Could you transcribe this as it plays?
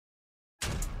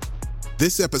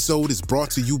This episode is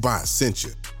brought to you by Essentia.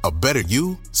 A better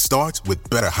you starts with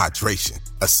better hydration.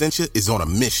 Essentia is on a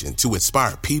mission to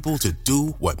inspire people to do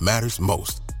what matters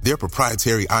most. Their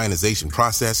proprietary ionization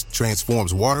process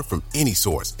transforms water from any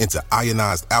source into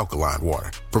ionized alkaline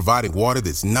water, providing water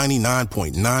that's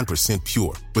 99.9%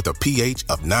 pure with a pH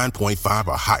of 9.5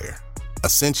 or higher.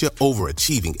 Essentia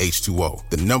Overachieving H2O,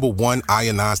 the #1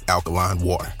 ionized alkaline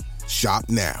water. Shop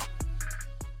now.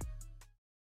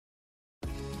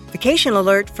 Vacation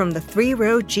alert from the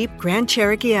 3-row Jeep Grand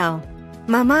Cherokee L.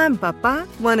 Mama and Papa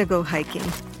want to go hiking.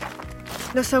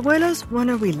 Los abuelos want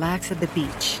to relax at the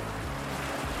beach.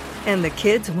 And the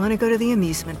kids want to go to the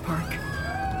amusement park.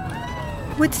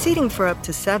 With seating for up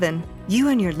to 7, you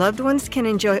and your loved ones can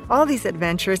enjoy all these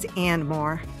adventures and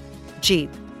more. Jeep,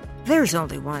 there's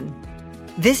only one.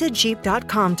 Visit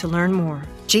Jeep.com to learn more.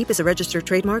 Jeep is a registered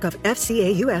trademark of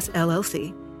FCA US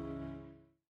LLC.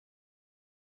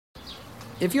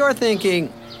 If you're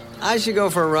thinking, I should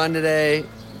go for a run today,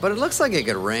 but it looks like it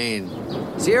could rain,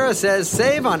 Sierra says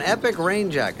save on epic rain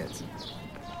jackets.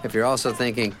 If you're also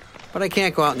thinking, but I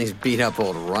can't go out in these beat-up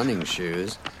old running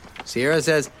shoes, Sierra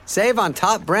says save on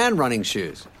top brand running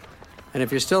shoes. And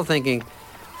if you're still thinking,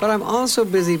 but I'm also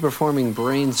busy performing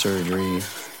brain surgery,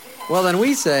 well then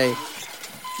we say,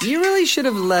 you really should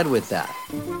have led with that.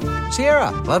 Sierra,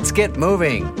 let's get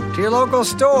moving to your local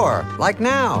store, like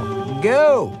now.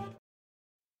 Go!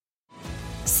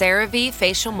 CeraVe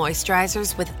Facial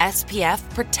Moisturizers with SPF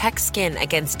protect skin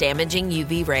against damaging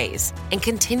UV rays and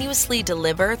continuously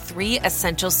deliver 3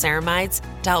 essential ceramides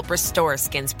to help restore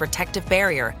skin's protective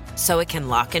barrier so it can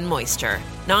lock in moisture.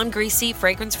 Non-greasy,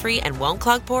 fragrance-free, and won't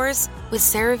clog pores? With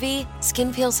CeraVe,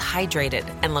 skin feels hydrated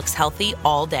and looks healthy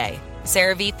all day.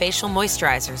 CeraVe Facial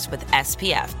Moisturizers with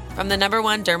SPF from the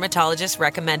 #1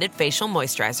 dermatologist-recommended facial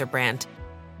moisturizer brand.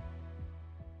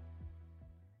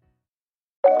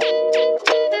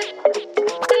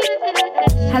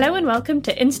 Hello and welcome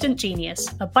to Instant Genius,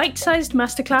 a bite-sized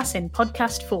masterclass in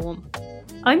podcast form.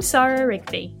 I'm Sarah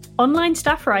Rigby, online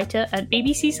staff writer at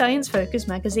BBC Science Focus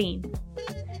magazine.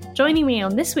 Joining me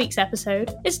on this week's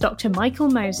episode is Dr. Michael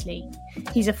Mosley.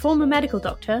 He's a former medical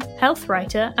doctor, health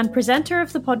writer, and presenter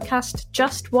of the podcast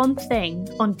Just One Thing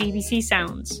on BBC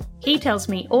Sounds. He tells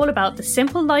me all about the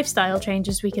simple lifestyle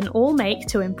changes we can all make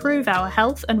to improve our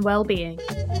health and well-being.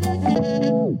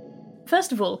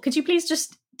 First of all, could you please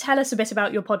just tell us a bit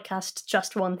about your podcast,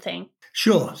 Just One Thing?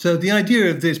 Sure. So the idea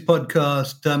of this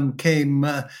podcast came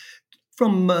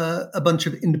from a bunch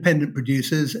of independent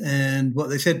producers. And what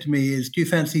they said to me is, do you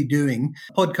fancy doing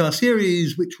a podcast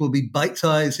series, which will be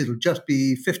bite-sized? It'll just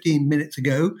be 15 minutes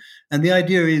ago. And the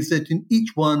idea is that in each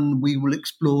one, we will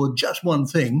explore just one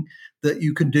thing that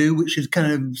you can do, which is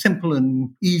kind of simple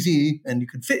and easy and you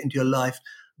can fit into your life,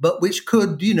 but which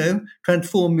could,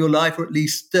 transform your life or at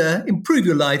least improve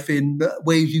your life in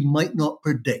ways you might not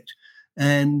predict.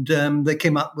 And they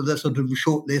came up with a sort of a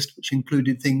short list, which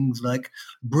included things like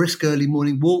brisk early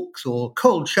morning walks or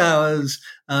cold showers,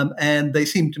 and they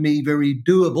seemed to me very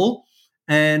doable.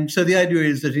 And so the idea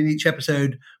is that in each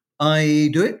episode, I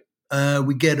do it.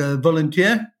 We get a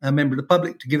volunteer, a member of the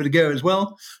public, to give it a go as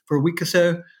well for a week or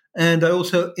so. And I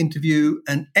also interview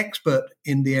an expert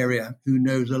in the area who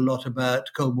knows a lot about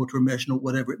cold water immersion or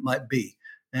whatever it might be.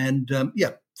 And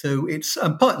so it's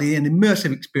partly an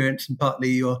immersive experience and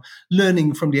partly you're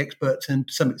learning from the experts and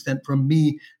to some extent from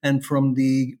me and from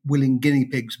the willing guinea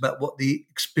pigs about what the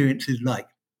experience is like.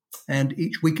 And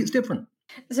each week it's different.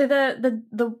 So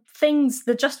the things,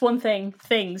 the just one thing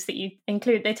things that you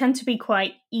include, they tend to be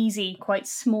quite easy, quite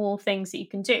small things that you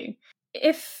can do.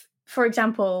 If, for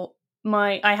example,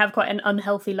 I have quite an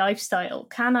unhealthy lifestyle,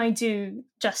 can I do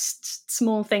just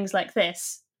small things like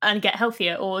this and get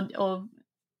healthier, or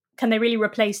can they really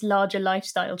replace larger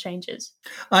lifestyle changes?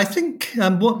 I think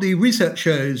what the research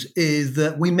shows is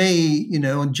that we may,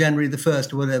 on January the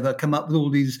 1st or whatever, come up with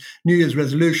all these New Year's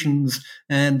resolutions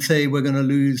and say we're going to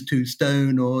lose 2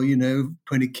 stone or, 20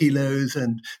 kilos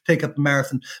and take up a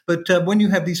marathon. But when you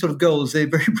have these sort of goals, they're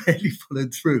very rarely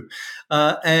followed through.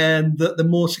 And the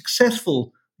more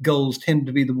successful goals tend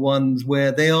to be the ones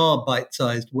where they are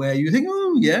bite-sized, where you think,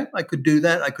 oh, yeah, I could do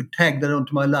that. I could tag that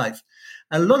onto my life.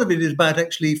 And a lot of it is about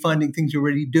actually finding things you're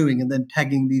already doing and then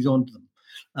tagging these onto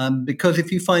them. Because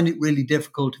if you find it really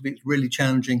difficult, if it's really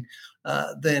challenging,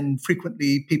 then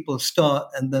frequently people start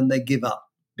and then they give up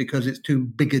because it's too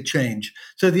big a change.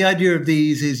 So the idea of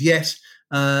these is, yes,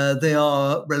 they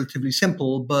are relatively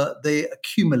simple, but they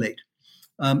accumulate.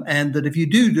 And that if you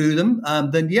do them,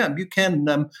 then you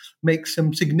can make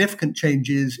some significant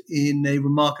changes in a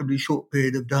remarkably short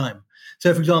period of time.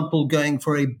 So, for example, going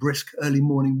for a brisk early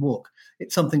morning walk.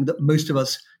 It's something that most of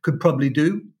us could probably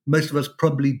do. Most of us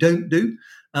probably don't do.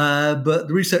 But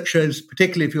the research shows,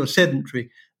 particularly if you're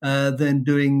sedentary, then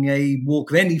doing a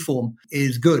walk of any form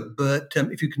is good. But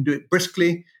if you can do it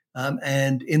briskly,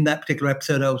 and in that particular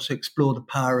episode, I also explore the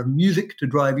power of music to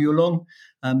drive you along,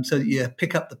 so that you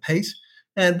pick up the pace.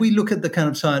 And we look at the kind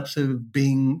of science of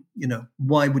being,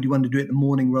 why would you want to do it in the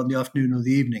morning rather than the afternoon or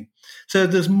the evening? So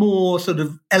there's more sort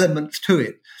of elements to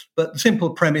it. But the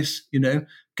simple premise,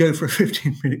 go for a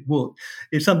 15-minute walk,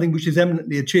 is something which is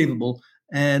eminently achievable.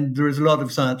 And there is a lot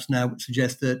of science now which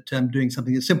suggests that doing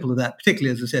something as simple as that,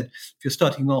 particularly, as I said, if you're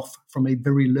starting off from a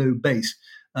very low base,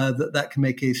 that can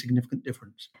make a significant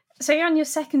difference. So you're on your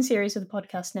second series of the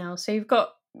podcast now. So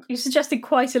you suggested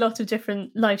quite a lot of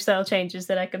different lifestyle changes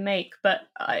that I can make, but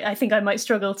I think I might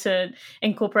struggle to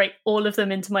incorporate all of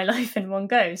them into my life in one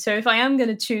go. So if I am going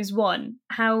to choose one,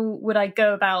 how would I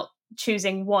go about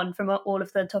choosing one from all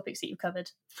of the topics that you've covered?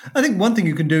 I think one thing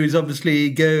you can do is obviously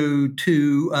go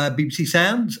to BBC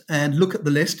Sounds and look at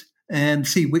the list and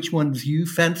see which ones you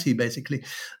fancy, basically,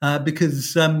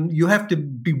 because you have to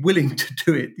be willing to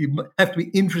do it. You have to be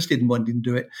interested in wanting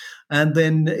to do it. And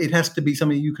then it has to be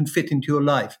something you can fit into your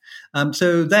life.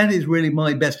 So that is really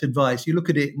my best advice. You look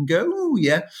at it and go, oh,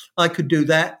 yeah, I could do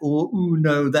that. Or, oh,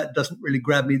 no, that doesn't really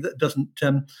grab me.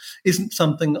 That isn't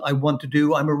something I want to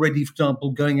do. I'm already, for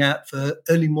example, going out for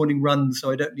early morning runs, so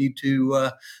I don't need to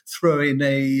throw in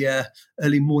a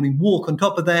early morning walk on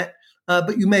top of that.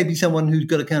 But you may be someone who's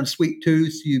got a kind of sweet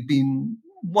tooth. You've been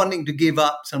wanting to give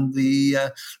up some of the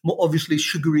more obviously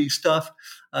sugary stuff.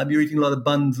 You're eating a lot of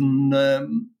buns and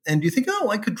you think, oh,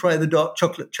 I could try the dark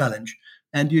chocolate challenge.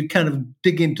 And you'd kind of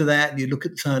dig into that and you look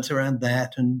at the science around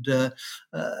that. And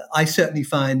I certainly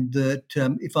find that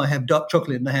if I have dark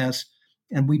chocolate in the house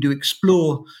and we do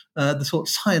explore the sort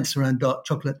of science around dark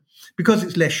chocolate, because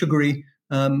it's less sugary,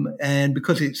 and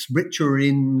because it's richer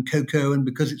in cocoa and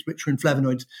because it's richer in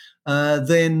flavonoids,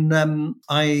 then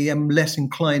I am less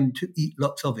inclined to eat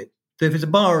lots of it. So if it's a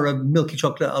bar of milky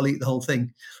chocolate, I'll eat the whole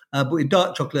thing. But with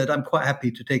dark chocolate, I'm quite happy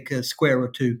to take a square or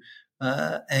two,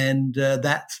 and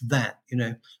that's that.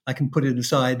 I can put it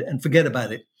aside and forget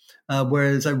about it.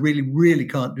 Whereas I really, really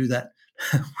can't do that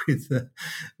with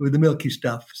the milky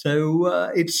stuff. So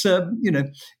it's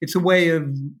a way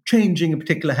of changing a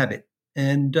particular habit.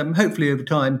 And hopefully over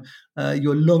time,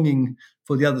 your longing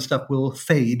for the other stuff will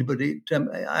fade. But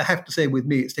I have to say, with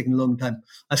me, it's taken a long time.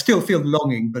 I still feel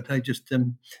longing, but I just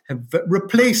have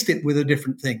replaced it with a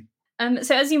different thing.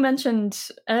 So as you mentioned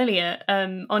earlier,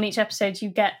 on each episode, you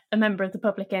get a member of the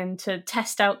public in to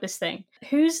test out this thing.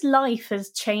 Whose life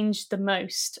has changed the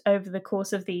most over the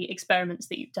course of the experiments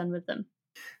that you've done with them?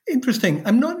 Interesting.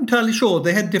 I'm not entirely sure.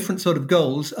 They had different sort of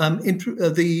goals. In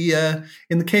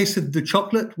the case of the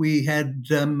chocolate, we had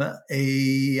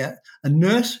a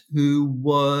nurse who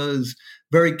was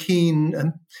very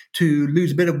keen to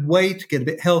lose a bit of weight, get a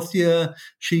bit healthier.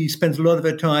 She spends a lot of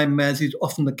her time, as is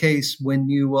often the case when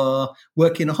you are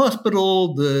working in a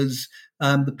hospital. There's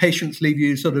the patients leave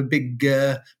you sort of big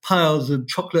piles of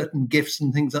chocolate and gifts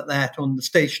and things like that on the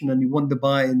station, and you wander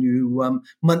by and you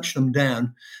munch them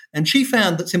down. And she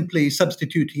found that simply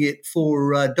substituting it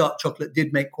for dark chocolate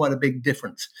did make quite a big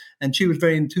difference. And she was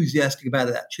very enthusiastic about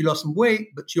that. She lost some weight,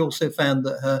 but she also found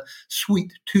that her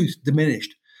sweet tooth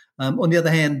diminished. On the other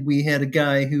hand, we had a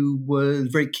guy who was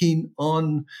very keen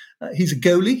on, he's a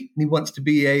goalie, and he wants to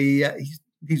be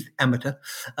he's amateur.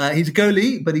 He's a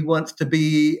goalie, but he wants to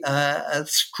be a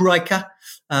striker.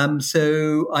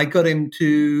 So I got him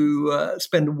to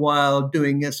spend a while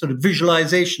doing a sort of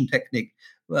visualization technique,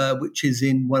 which is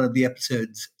in one of the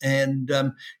episodes. And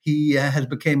he has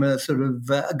become a sort of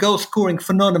a goal-scoring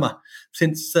phenomenon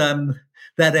since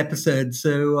that episode.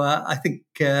 So I think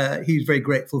he's very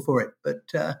grateful for it.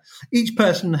 But each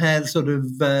person has sort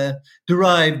of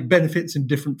derived benefits in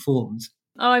different forms.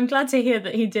 Oh, I'm glad to hear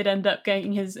that he did end up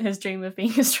getting his dream of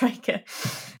being a striker.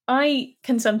 I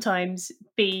can sometimes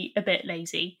be a bit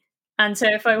lazy. And so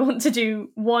if I want to do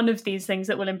one of these things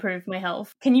that will improve my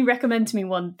health, can you recommend to me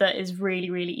one that is really,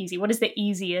 really easy? What is the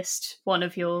easiest one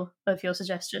of your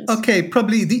suggestions? Okay,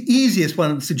 probably the easiest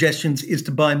one of the suggestions is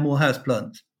to buy more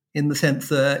houseplants. In the sense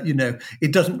that,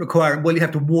 it doesn't require, well, you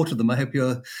have to water them. I hope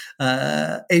you're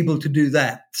able to do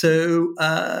that. So,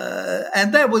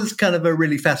 and that was kind of a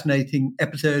really fascinating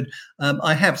episode.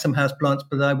 I have some houseplants,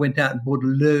 but I went out and bought a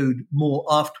load more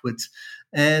afterwards.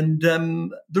 And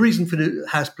the reason for the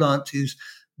houseplants is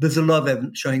there's a lot of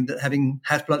evidence showing that having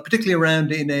houseplants, particularly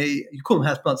around you call them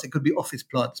houseplants, it could be office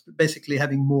plants, but basically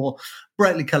having more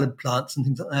brightly coloured plants and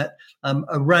things like that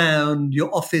around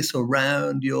your office or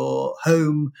around your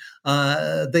home,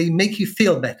 they make you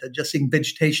feel better just seeing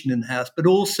vegetation in the house, but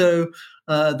also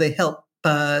they help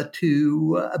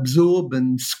to absorb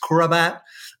and scrub out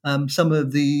some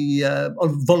of the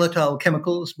volatile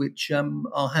chemicals which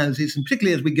our houses, and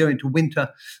particularly as we go into winter,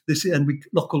 and we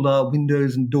lock all our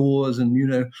windows and doors and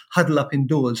huddle up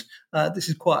indoors. This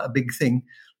is quite a big thing.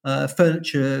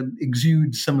 Furniture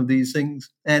exudes some of these things,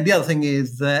 and the other thing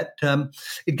is that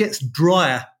it gets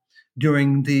drier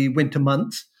during the winter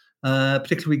months.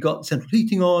 Particularly, we got central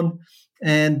heating on,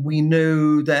 and we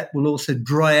know that will also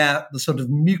dry out the sort of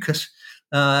mucus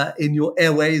in your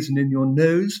airways and in your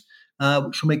nose,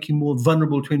 which will make you more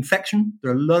vulnerable to infection.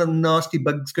 There are a lot of nasty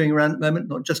bugs going around at the moment,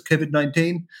 not just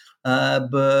COVID-19,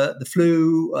 but the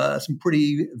flu, some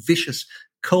pretty vicious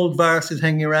cold viruses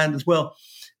hanging around as well.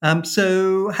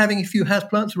 So having a few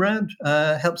houseplants around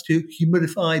helps to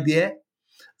humidify the air.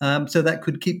 So that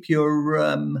could keep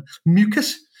your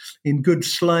mucus in good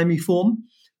slimy form.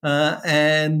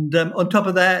 And on top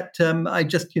of that, I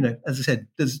just, as I said,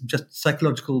 there's just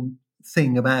psychological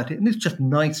thing about it, and it's just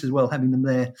nice as well having them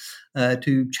there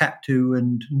to chat to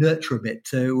and nurture a bit.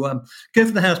 So go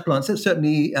for the houseplants. That's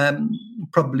certainly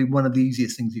probably one of the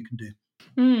easiest things you can do.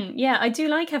 Yeah, I do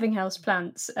like having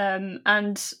houseplants,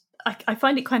 and I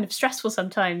find it kind of stressful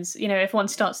sometimes. If one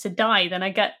starts to die, then I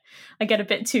get a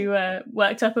bit too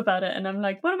worked up about it, and I'm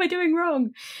like, what am I doing wrong?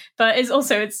 But it's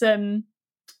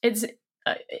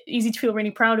easy to feel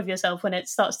really proud of yourself when it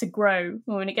starts to grow,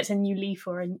 or when it gets a new leaf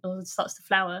or it starts to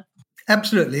flower.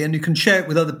 Absolutely, and you can share it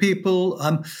with other people.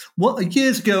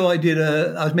 Years ago, I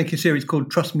was making a series called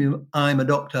 "Trust Me, I'm a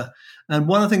Doctor," and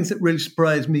one of the things that really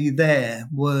surprised me there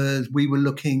was we were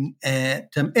looking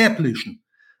at air pollution,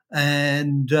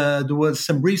 and there was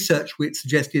some research which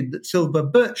suggested that silver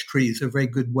birch trees are a very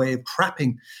good way of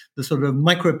trapping the sort of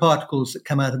microparticles that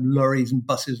come out of lorries and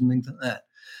buses and things like that.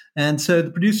 And so the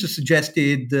producer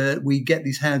suggested that we get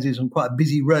these houses on quite a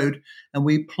busy road and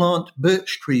we plant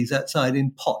birch trees outside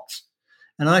in pots.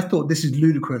 And I thought, this is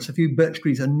ludicrous. A few birch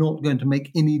trees are not going to make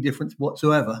any difference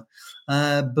whatsoever.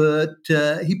 But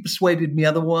he persuaded me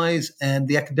otherwise. And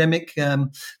the academic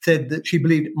said that she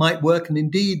believed it might work. And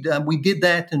indeed, we did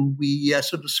that. And we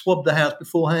sort of swabbed the house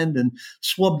beforehand and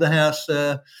swabbed the house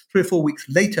 3 or 4 weeks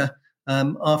later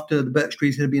after the birch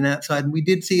trees had been outside. And we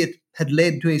did see it had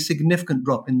led to a significant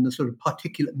drop in the sort of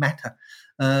particulate matter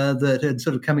that had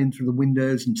sort of come in through the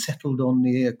windows and settled on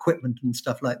the equipment and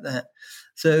stuff like that.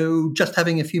 So just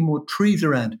having a few more trees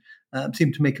around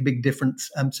seemed to make a big difference.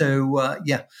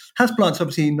 Houseplants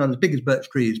obviously not as big as birch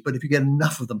trees, but if you get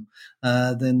enough of them,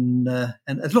 then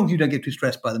and as long as you don't get too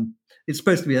stressed by them, it's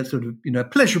supposed to be a sort of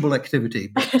pleasurable activity.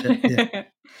 But, yeah.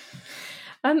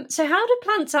 So how do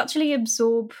plants actually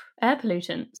absorb air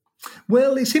pollutants?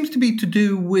 Well, it seems to be to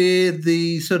do with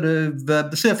the sort of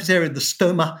the surface area of the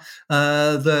stoma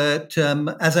that,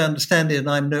 as I understand it, and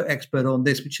I'm no expert on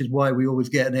this, which is why we always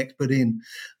get an expert in,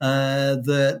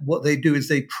 that what they do is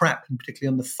they trap, and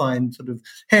particularly on the fine sort of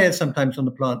hairs sometimes on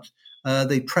the plant,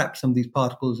 they trap some of these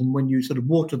particles, and when you sort of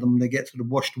water them, they get sort of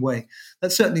washed away.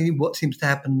 That's certainly what seems to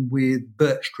happen with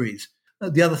birch trees.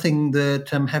 The other thing that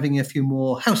having a few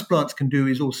more houseplants can do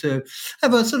is also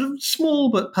have a sort of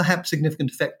small but perhaps significant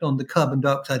effect on the carbon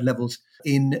dioxide levels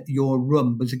in your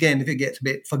room. Because again, if it gets a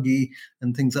bit foggy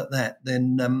and things like that,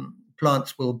 then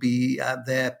plants will be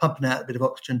there pumping out a bit of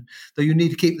oxygen. Though you need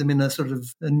to keep them in a sort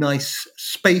of a nice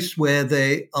space where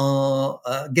they are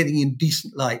getting in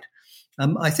decent light.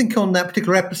 I think on that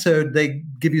particular episode, they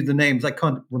give you the names. I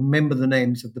can't remember the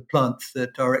names of the plants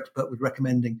that our expert was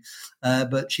recommending,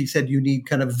 but she said you need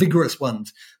kind of vigorous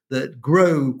ones that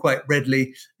grow quite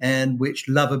readily and which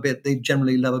they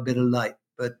generally love a bit of light.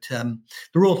 But the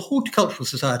Royal Horticultural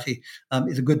Society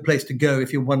is a good place to go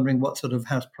if you're wondering what sort of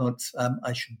houseplants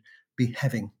I should be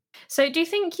having. So do you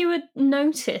think you would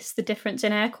notice the difference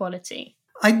in air quality?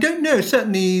 I don't know.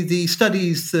 Certainly the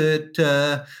studies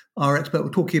that our expert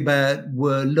were talking about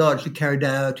were largely carried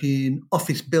out in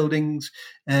office buildings.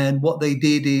 And what they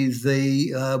did is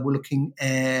they were looking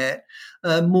at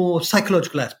more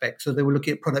psychological aspects. So they were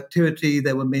looking at productivity,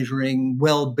 they were measuring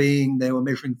well-being, they were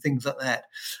measuring things like that.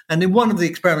 And in one of the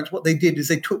experiments, what they did is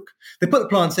they put the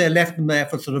plants there, left them there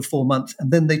for sort of 4 months, and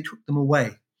then they took them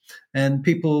away. And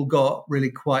people got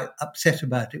really quite upset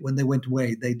about it when they went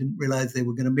away. They didn't realize they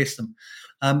were going to miss them.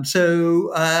 So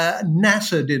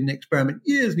NASA did an experiment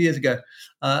years and years ago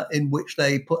in which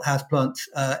they put houseplants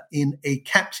in a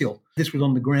capsule. This was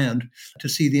on the ground to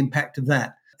see the impact of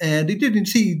that. And it didn't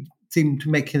see seem to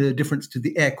make a difference to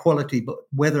the air quality, but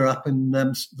whether up in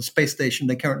the space station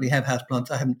they currently have houseplants,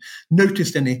 I haven't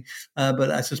noticed any, but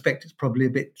I suspect it's probably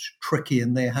a bit tricky,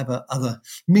 and they have other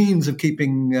means of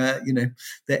keeping their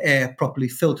air properly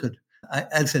filtered.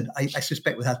 As I said, I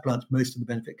suspect with houseplants, most of the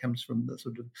benefit comes from the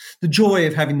sort of the joy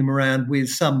of having them around, with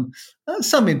some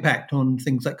impact on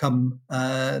things like carbon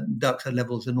dioxide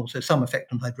levels, and also some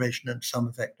effect on hydration and some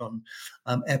effect on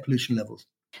air pollution levels.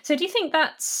 So do you think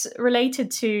that's related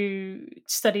to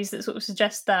studies that sort of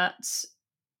suggest that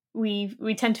we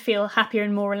tend to feel happier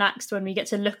and more relaxed when we get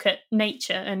to look at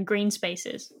nature and green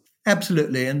spaces?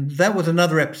 Absolutely. And that was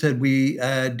another episode we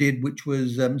did, which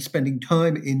was spending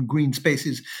time in green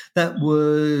spaces. That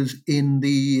was in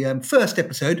the first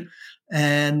episode.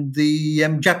 And the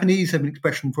Japanese have an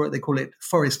expression for it. They call it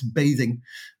forest bathing.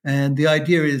 And the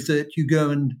idea is that you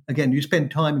go and, again, you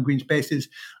spend time in green spaces.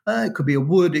 It could be a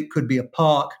wood, it could be a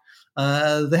park.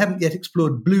 They haven't yet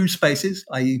explored blue spaces,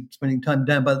 i.e. spending time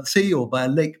down by the sea or by a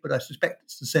lake, but I suspect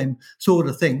it's the same sort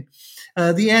of thing.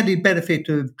 The added benefit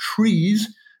of trees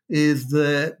is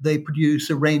that they produce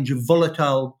a range of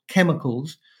volatile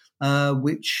chemicals,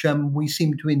 which we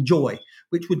seem to enjoy,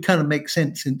 which would kind of make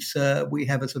sense since we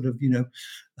have a sort of,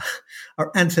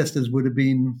 our ancestors would have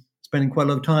been spending quite a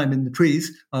lot of time in the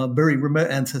trees, our very remote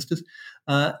ancestors.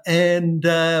 And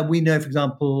we know, for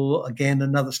example, again,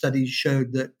 another study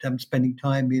showed that spending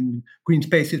time in green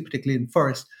spaces, particularly in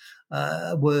forests,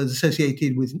 was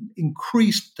associated with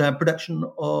increased production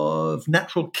of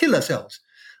natural killer cells.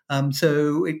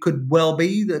 So it could well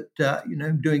be that,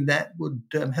 doing that would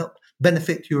help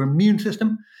benefit your immune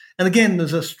system. And again,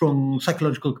 there's a strong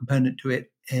psychological component to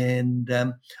it. And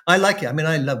I like it. I mean,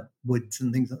 I love woods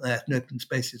and things like that and open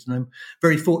spaces. And I'm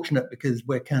very fortunate because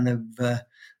we're kind of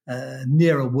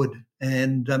near a wood.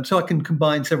 And so I can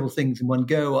combine several things in one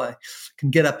go. I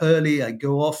can get up early. I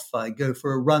go off. I go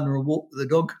for a run or a walk with the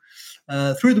dog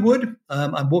through the wood.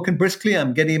 I'm walking briskly.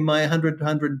 I'm getting my 100 to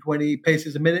 120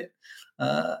 paces a minute.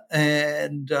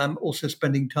 And I'm also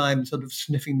spending time sort of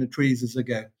sniffing the trees as I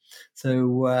go.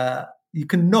 So you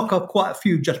can knock off quite a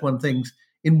few just one things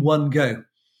in one go.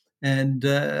 And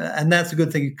that's a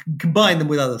good thing. You can combine them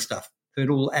with other stuff. So it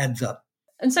all adds up.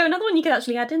 And so another one you could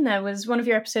actually add in there was one of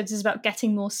your episodes is about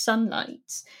getting more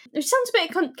sunlight, which sounds a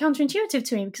bit counterintuitive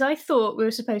to me because I thought we were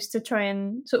supposed to try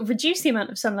and sort of reduce the amount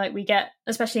of sunlight we get,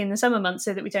 especially in the summer months,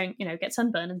 so that we don't, get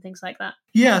sunburn and things like that.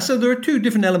 Yeah, so there are two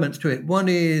different elements to it. One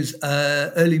is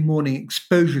early morning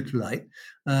exposure to light,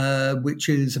 which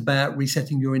is about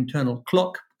resetting your internal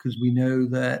clock, because we know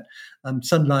that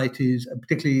sunlight is,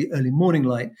 particularly early morning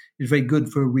light, is very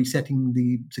good for resetting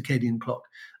the circadian clock.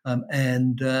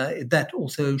 And that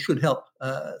also should help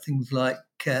things like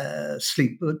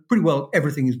sleep. But pretty well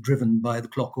everything is driven by the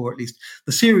clock, or at least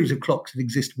the series of clocks that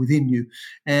exist within you.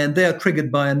 And they are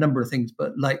triggered by a number of things,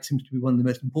 but light seems to be one of the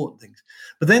most important things.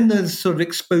 But then there's sort of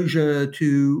exposure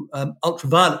to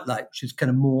ultraviolet light, which is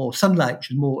kind of more sunlight, which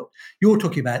is more you're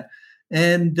talking about.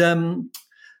 And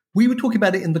we were talking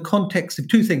about it in the context of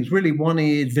two things, really. One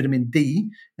is vitamin D,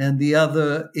 and the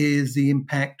other is the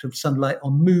impact of sunlight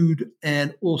on mood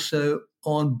and also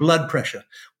on blood pressure.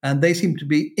 And they seem to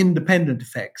be independent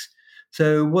effects.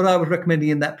 So what I was recommending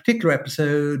in that particular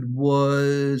episode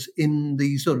was in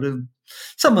the sort of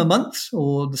summer months,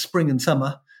 or the spring and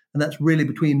summer, and that's really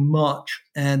between March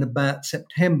and about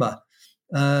September.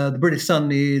 The British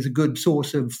sun is a good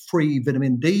source of free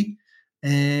vitamin D.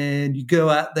 And you go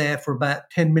out there for about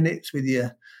 10 minutes with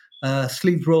your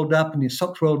sleeves rolled up and your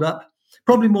socks rolled up.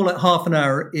 Probably more like half an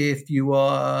hour if you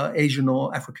are Asian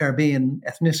or Afro-Caribbean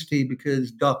ethnicity,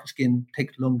 because darker skin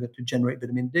takes longer to generate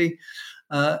vitamin D.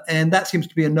 And that seems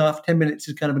to be enough. 10 minutes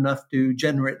is kind of enough to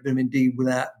generate vitamin D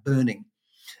without burning.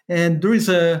 And there is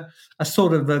a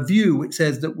sort of a view which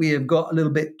says that we have got a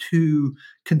little bit too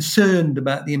concerned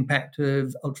about the impact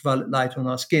of ultraviolet light on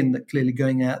our skin, that clearly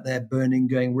going out there, burning,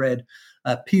 going red,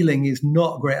 peeling is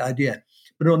not a great idea.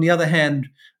 But on the other hand,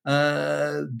 there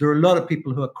are a lot of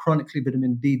people who are chronically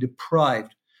vitamin D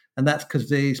deprived, and that's because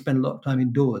they spend a lot of time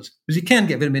indoors. Because you can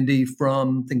get vitamin D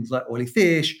from things like oily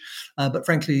fish, but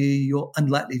frankly, you're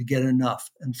unlikely to get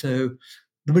enough. And so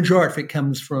the majority of it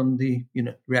comes from the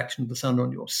reaction of the sun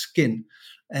on your skin.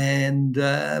 And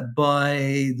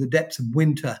by the depths of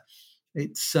winter,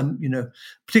 it's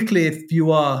particularly if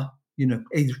you are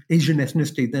Asian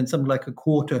ethnicity, then something like a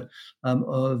quarter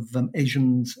of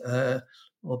Asians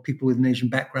or people with an Asian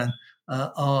background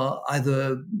are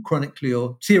either chronically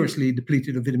or seriously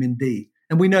depleted of vitamin D.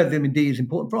 And we know vitamin D is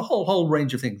important for a whole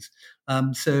range of things.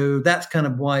 So that's kind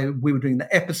of why we were doing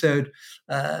the episode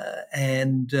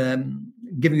and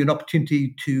giving you an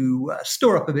opportunity to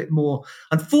store up a bit more.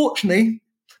 Unfortunately,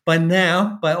 by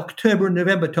now, by October and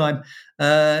November time,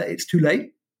 it's too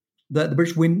late. The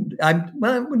British wind.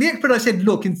 The expert, I said,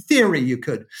 look, in theory you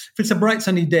could. If it's a bright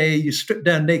sunny day, you strip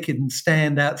down naked and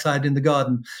stand outside in the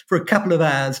garden for a couple of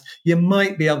hours, you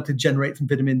might be able to generate some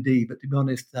vitamin D. But to be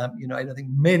honest, I don't think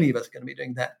many of us are going to be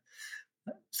doing that.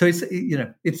 So it's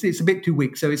a bit too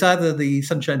weak. So it's either the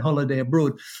sunshine holiday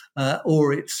abroad,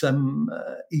 or it's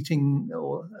eating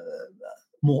or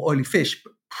more oily fish.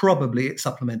 But probably it's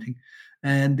supplementing,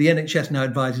 and the NHS now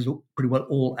advises pretty well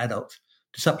all adults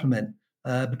to supplement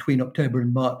between October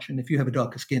and March. And if you have a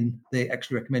darker skin, they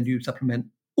actually recommend you supplement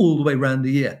all the way around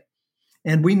the year.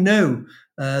 And we know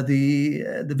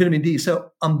the vitamin D is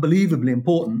so unbelievably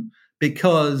important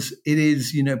because it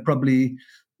is, probably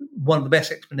one of the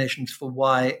best explanations for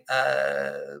why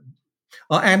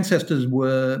our ancestors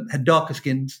had darker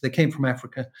skins. They came from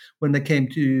Africa. When they came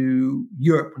to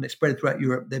Europe, when they spread throughout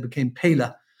Europe, they became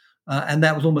paler. And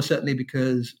that was almost certainly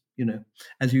because,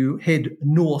 as you head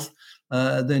north,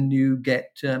 then you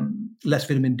get less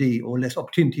vitamin D or less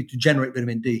opportunity to generate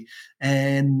vitamin D.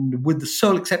 And with the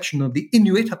sole exception of the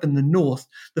Inuit up in the north,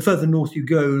 the further north you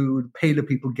go, the paler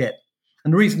people get.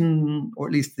 And the reason, or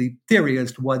at least the theory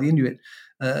as to why the Inuit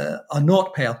are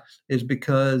not pale, is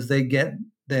because they get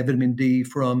their vitamin D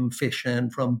from fish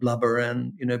and from blubber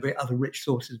and, very other rich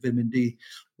sources of vitamin D,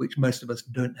 which most of us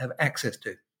don't have access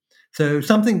to. So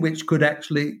something which could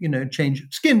actually, change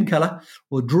skin color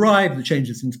or drive the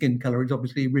changes in skin color is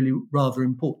obviously really rather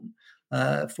important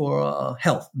for our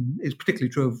health. And it's particularly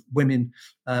true of women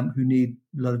who need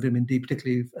a lot of vitamin D,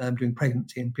 particularly during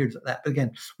pregnancy and periods like that. But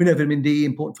again, we know vitamin D,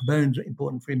 important for bones,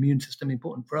 important for immune system,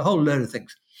 important for a whole load of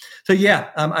things. So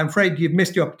I'm afraid you've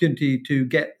missed your opportunity to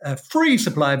get a free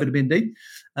supply of vitamin D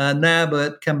now,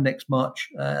 but come next March,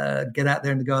 get out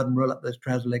there in the garden, roll up those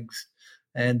trouser legs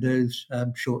and those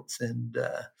shorts and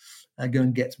go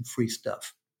and get some free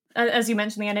stuff. As you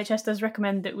mentioned, the NHS does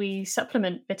recommend that we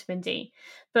supplement vitamin D.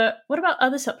 But what about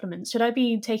other supplements? Should I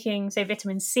be taking, say,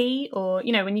 vitamin C? Or,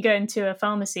 when you go into a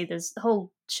pharmacy, there's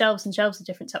whole shelves and shelves of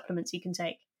different supplements you can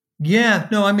take. Yeah,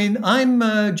 no,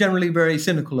 I'm generally very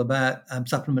cynical about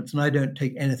supplements, and I don't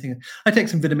take anything. I take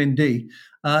some vitamin D.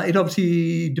 It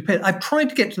obviously depends. I try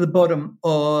to get to the bottom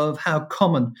of how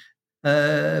common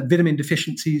vitamin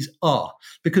deficiencies are,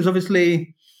 because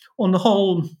obviously, on the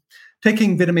whole,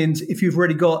 taking vitamins, if you've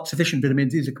already got sufficient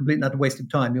vitamins, is a complete and utter waste of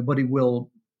time. Your body will,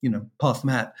 pass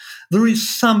them out. There is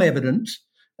some evidence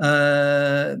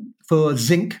for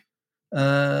zinc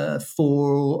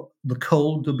for the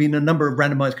cold. There have been a number of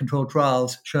randomized controlled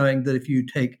trials showing that if you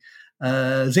take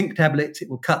zinc tablets, it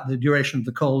will cut the duration of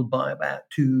the cold by about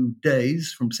 2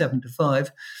 days, from 7 to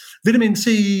 5. Vitamin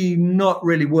C, not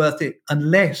really worth it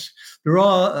unless there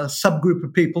are a subgroup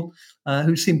of people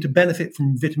who seem to benefit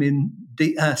from vitamin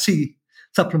C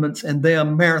supplements, and they are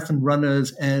marathon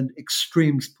runners and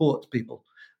extreme sports people.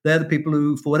 They're the people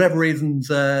who, for whatever reasons,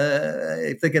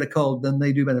 if they get a cold, then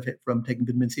they do benefit from taking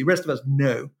vitamin C. The rest of us,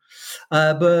 no.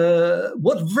 But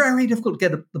what's very difficult to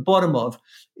get at the bottom of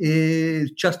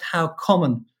is just how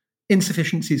common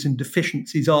insufficiencies and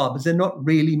deficiencies are, because they're not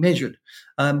really measured.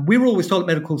 We were always told at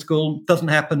medical school, doesn't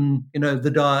happen,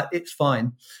 the diet, it's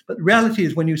fine. But the reality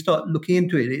is when you start looking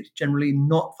into it, it's generally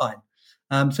not fine.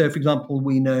 So, for example,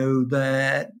 we know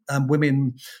that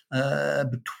women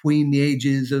between the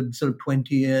ages of sort of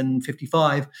 20 and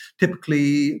 55,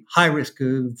 typically high risk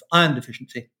of iron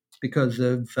deficiency because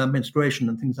of menstruation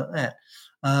and things like that.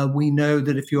 We know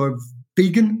that if you're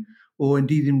vegan or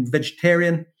indeed even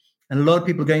vegetarian, and a lot of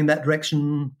people are going that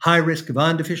direction, high risk of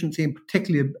iron deficiency, and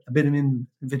particularly a vitamin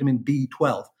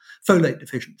B12, folate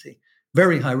deficiency,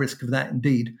 very high risk of that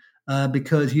indeed.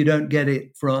 Because you don't get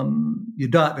it from your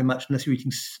diet very much unless you're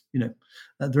eating, there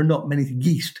are not many.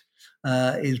 Yeast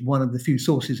is one of the few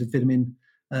sources of vitamin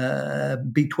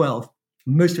B12.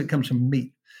 Most of it comes from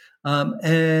meat.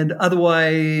 And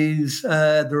otherwise,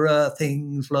 there are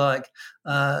things like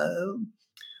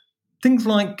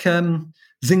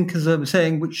zinc, as I was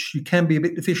saying, which you can be a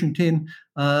bit deficient in.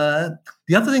 The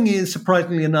other thing is,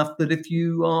 surprisingly enough, that if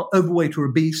you are overweight or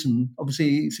obese, and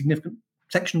obviously significant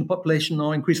section of the population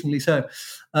are increasingly so,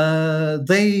 and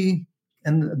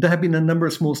there have been a number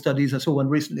of small studies, I saw one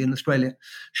recently in Australia,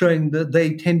 showing that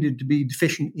they tended to be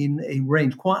deficient in a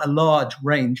range, quite a large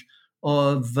range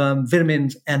of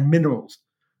vitamins and minerals.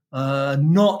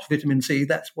 Not vitamin C,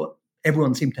 that's what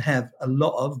everyone seemed to have a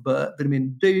lot of, but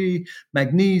vitamin D,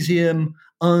 magnesium,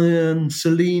 iron,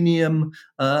 selenium,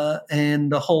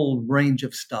 and a whole range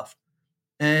of stuff.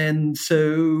 And so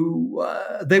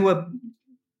the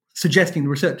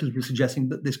researchers were suggesting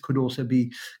that this could also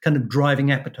be kind of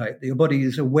driving appetite. Your body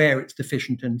is aware it's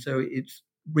deficient, and so it's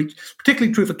reach,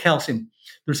 particularly true for calcium.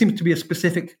 There seems to be a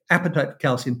specific appetite for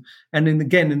calcium. And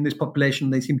again, in this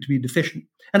population, they seem to be deficient.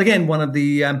 And again, one of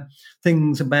the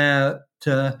things about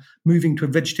moving to a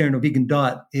vegetarian or vegan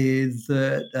diet is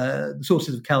that the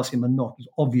sources of calcium are not as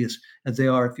obvious as they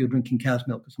are if you're drinking cow's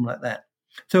milk or something like that.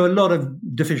 So a lot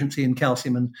of deficiency in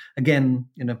calcium. And again,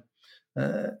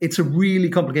 it's a really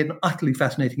complicated and utterly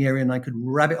fascinating area, and I could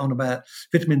rabbit on about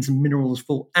vitamins and minerals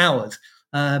for hours.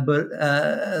 But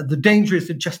the danger is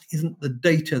there just isn't the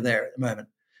data there at the moment.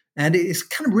 And it's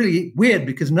kind of really weird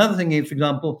because another thing is, for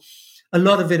example, a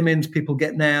lot of vitamins people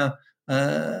get now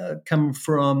come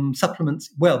from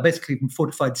supplements, well, basically from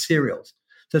fortified cereals.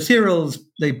 So cereals,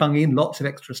 they bung in lots of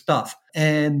extra stuff.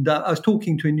 And I was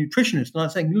talking to a nutritionist and I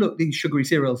was saying, look, these sugary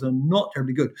cereals are not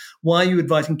terribly good. Why are you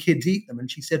advising kids eat them?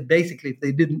 And she said, basically, if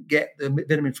they didn't get the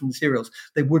vitamins from the cereals,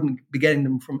 they wouldn't be getting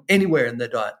them from anywhere in their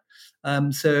diet.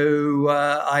 So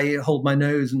I hold my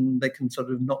nose and they can sort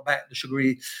of knock back the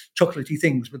sugary, chocolatey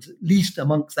things. But at least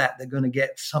amongst that, they're going to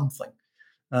get something.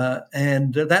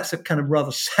 And that's a kind of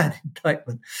rather sad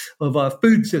indictment of our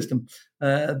food system,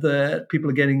 that people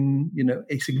are getting,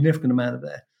 a significant amount of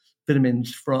their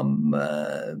vitamins from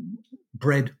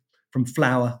bread, from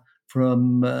flour,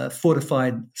 from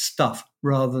fortified stuff,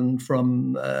 rather than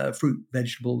from fruit,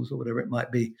 vegetables, or whatever it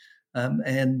might be.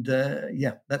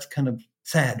 That's kind of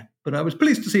sad. But I was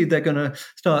pleased to see they're going to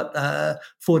start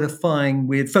fortifying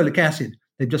with folic acid.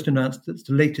 They've just announced that's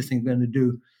the latest thing they're going to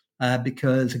do.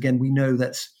 Because, again, we know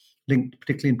that's linked,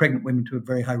 particularly in pregnant women, to a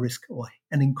very high risk or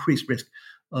an increased risk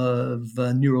of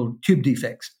neural tube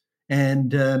defects.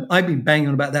 And I've been banging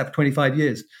on about that for 25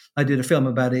 years. I did a film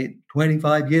about it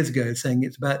 25 years ago saying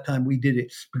it's about time we did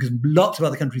it because lots of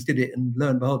other countries did it. And lo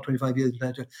and behold, 25 years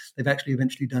later, they've actually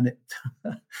eventually done it.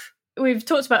 We've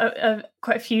talked about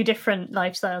quite a few different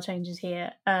lifestyle changes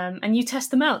here, and you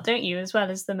test them out, don't you, as well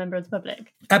as the member of the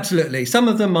public? Absolutely. Some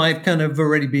of them I've kind of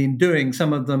already been doing.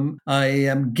 Some of them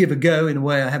I give a go in a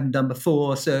way I haven't done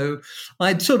before. So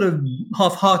I'd sort of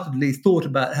half-heartedly thought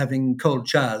about having cold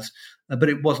showers, but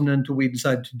it wasn't until we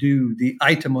decided to do the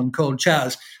item on cold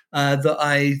showers that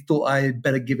I thought I'd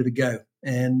better give it a go.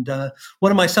 And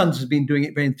one of my sons has been doing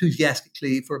it very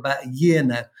enthusiastically for about a year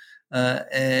now.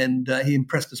 And he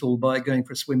impressed us all by going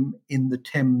for a swim in the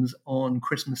Thames on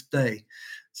Christmas Day.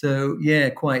 So, yeah,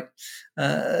 quite.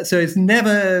 So it's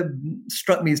never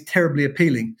struck me as terribly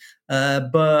appealing.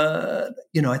 But,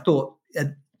 I thought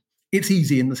it's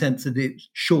easy in the sense that it's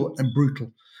short and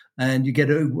brutal and you get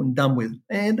it over and done with.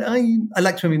 And I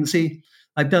like swimming in the sea.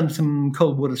 I've done some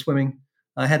cold water swimming.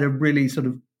 I had a really sort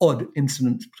of odd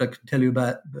incident, which I can tell you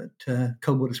about, but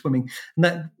cold water swimming, and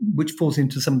that which falls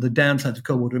into some of the downsides of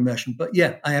cold water immersion. But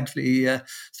yeah, I absolutely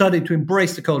started to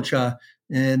embrace the cold shower,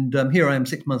 and here I am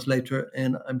 6 months later,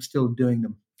 and I'm still doing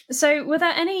them. So were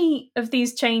there any of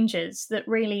these changes that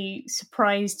really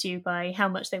surprised you by how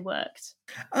much they worked?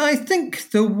 I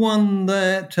think the one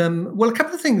that, a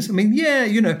couple of things. I mean,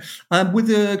 with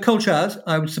the cold showers,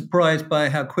 I was surprised by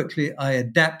how quickly I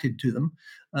adapted to them.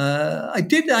 I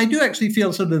do actually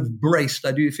feel sort of braced.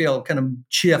 I do feel kind of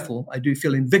cheerful. I do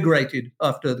feel invigorated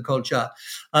after the cold shower.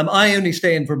 I only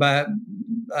stay in for about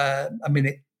a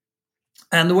minute.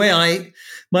 And the way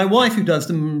my wife who does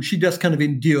them, she just kind of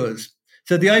endures.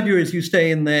 So the idea is you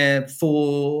stay in there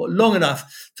for long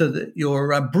enough so that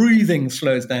your breathing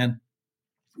slows down.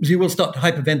 So you will start to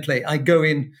hyperventilate. I go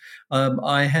in,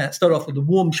 start off with a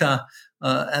warm shower,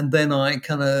 and then I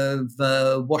kind of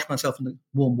wash myself in the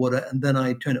warm water, and then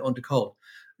I turn it on to cold.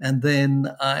 And then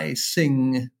I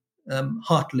sing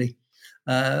heartily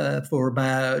for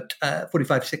about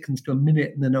 45 seconds to a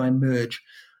minute, and then I emerge.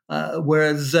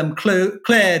 Whereas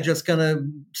Claire just kind of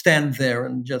stands there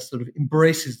and just sort of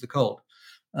embraces the cold.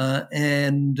 Now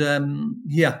the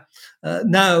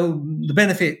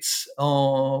benefits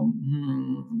are,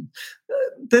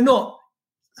 they're not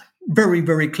very,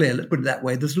 very clear, let's put it that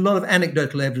way. There's a lot of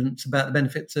anecdotal evidence about the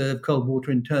benefits of cold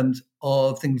water in terms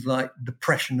of things like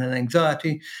depression and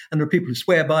anxiety, and there are people who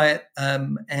swear by it,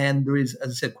 and there is, as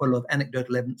I said, quite a lot of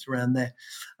anecdotal evidence around there.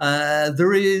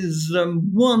 There is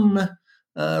one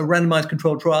randomized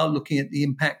controlled trial looking at the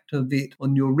impact of it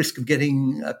on your risk of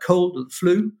getting a cold or the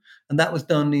flu. And that was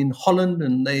done in Holland,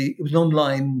 and it was an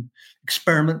online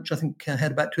experiment, which I think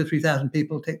had about 2,000 or 3,000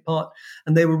 people take part.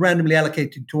 And they were randomly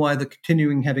allocated to either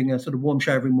continuing having a sort of warm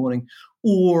shower every morning,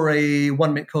 or a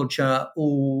 1 minute cold shower,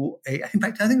 or in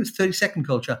fact, I think it was 30-second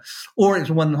cold shower, or it was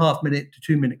a 1.5 minute to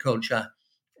 2 minute cold shower.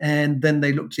 And then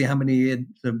they looked to see how many had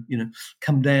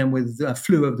come down with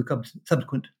flu over the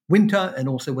subsequent winter, and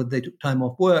also whether they took time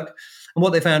off work. And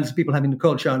what they found is people having the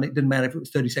cold shower, and it didn't matter if it was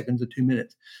 30 seconds or 2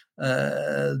 minutes,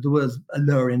 there was a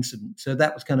lower incidence. So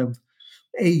that was kind of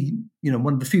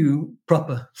one of the few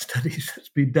proper studies that's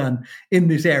been done in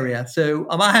this area. So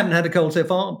I haven't had a cold so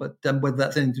far, but whether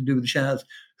that's anything to do with the showers,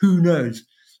 who knows?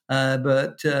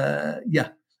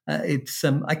 It's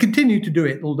I continue to do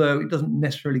it, although it doesn't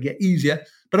necessarily get easier.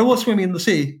 But I was swimming in the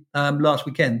sea last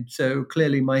weekend, so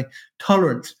clearly my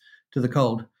tolerance to the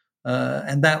cold,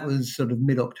 and that was sort of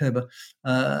mid-October,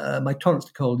 my tolerance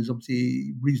to cold is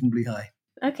obviously reasonably high.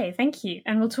 Okay, thank you.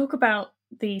 And we'll talk about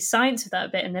the science of that a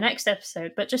bit in the next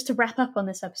episode. But just to wrap up on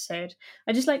this episode,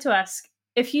 I'd just like to ask,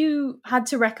 if you had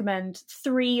to recommend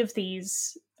 3 of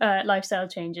these lifestyle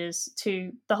changes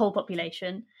to the whole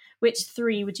population, which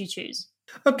 3 would you choose?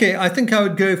 Okay, I think I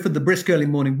would go for the brisk early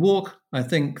morning walk. I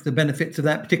think the benefits of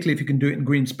that, particularly if you can do it in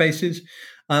green spaces.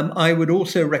 I would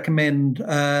also recommend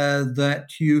that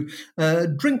you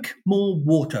drink more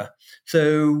water.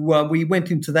 So we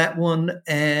went into that one,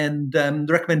 and the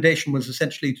recommendation was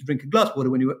essentially to drink a glass of water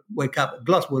when you wake up, a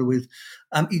glass of water with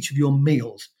each of your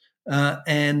meals.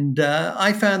 And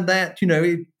I found that,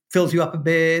 it fills you up a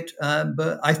bit,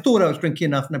 but I thought I was drinking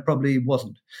enough, and I probably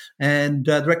wasn't. And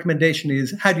the recommendation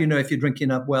is, how do you know if you're drinking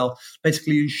enough? Well,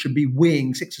 basically, you should be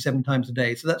weeing 6 or 7 times a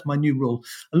day. So that's my new rule.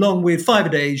 Along with 5 a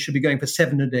day, you should be going for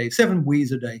 7 a day, 7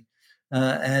 wees a day,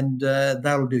 and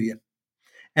that'll do you.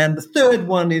 And the third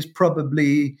one is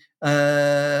probably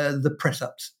the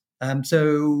press-ups.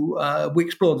 So we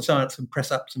explore the science of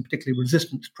press-ups and particularly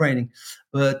resistance training.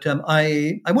 But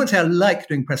I won't say I like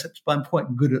doing press-ups, but I'm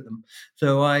quite good at them.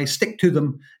 So I stick to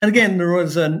them. And again, there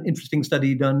was an interesting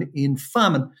study done in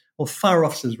firemen, or fire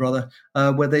officers rather,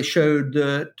 where they showed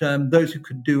that those who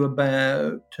could do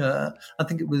about, I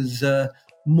think it was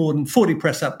more than 40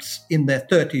 press-ups in their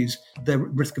 30s, their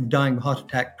risk of dying of a heart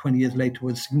attack 20 years later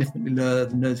was significantly lower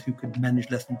than those who could manage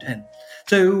less than 10.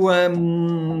 So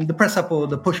the press-up, or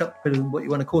the push-up, what you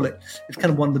want to call it, is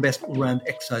kind of one of the best all-round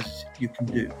exercises you can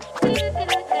do.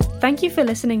 Thank you for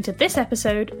listening to this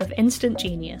episode of Instant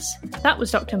Genius. That was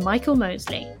Dr. Michael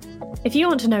Mosley. If you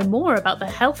want to know more about the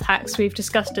health hacks we've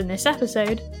discussed in this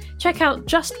episode, check out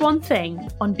Just One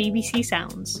Thing on BBC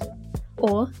Sounds.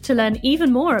 Or, to learn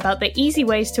even more about the easy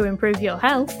ways to improve your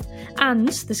health, and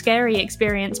the scary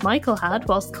experience Michael had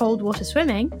whilst cold water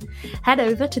swimming, head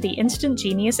over to the Instant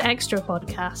Genius Extra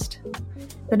podcast.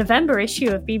 The November issue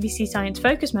of BBC Science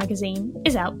Focus magazine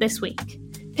is out this week.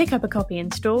 Pick up a copy in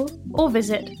store, or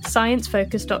visit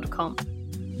sciencefocus.com.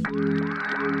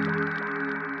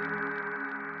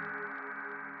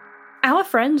 Our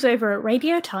friends over at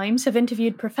Radio Times have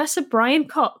interviewed Professor Brian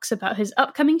Cox about his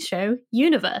upcoming show,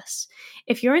 Universe.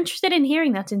 If you're interested in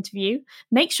hearing that interview,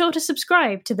 make sure to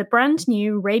subscribe to the brand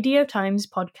new Radio Times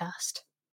podcast.